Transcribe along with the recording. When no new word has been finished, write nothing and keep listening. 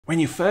When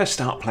you first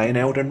start playing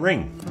Elden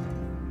Ring.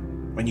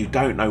 When you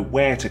don't know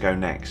where to go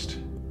next.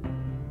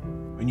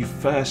 When you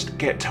first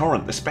get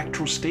Torrent the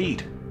Spectral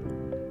Steed.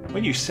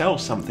 When you sell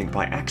something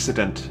by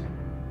accident.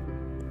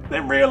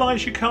 Then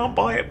realise you can't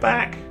buy it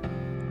back.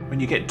 When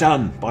you get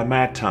done by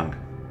Mad Tongue.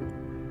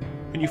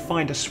 When you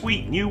find a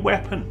sweet new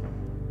weapon.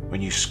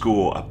 When you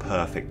score a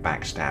perfect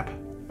backstab.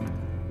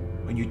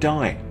 When you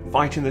die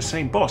fighting the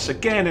same boss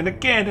again and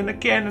again and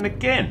again and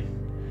again.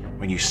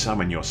 When you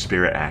summon your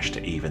spirit ash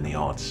to even the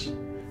odds.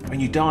 When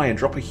you die and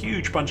drop a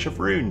huge bunch of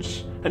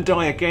runes and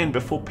die again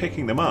before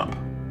picking them up.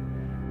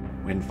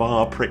 When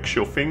Var pricks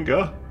your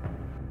finger.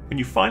 When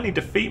you finally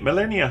defeat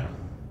Millennia.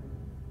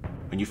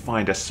 When you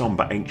find a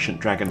somber ancient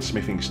dragon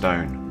smithing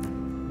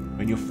stone.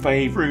 When your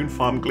fave rune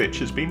farm glitch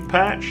has been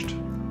patched.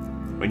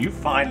 When you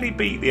finally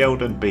beat the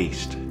Elden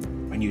Beast.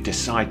 When you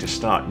decide to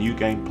start New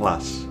Game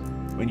Plus.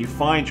 When you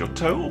find your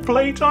total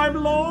playtime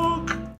log.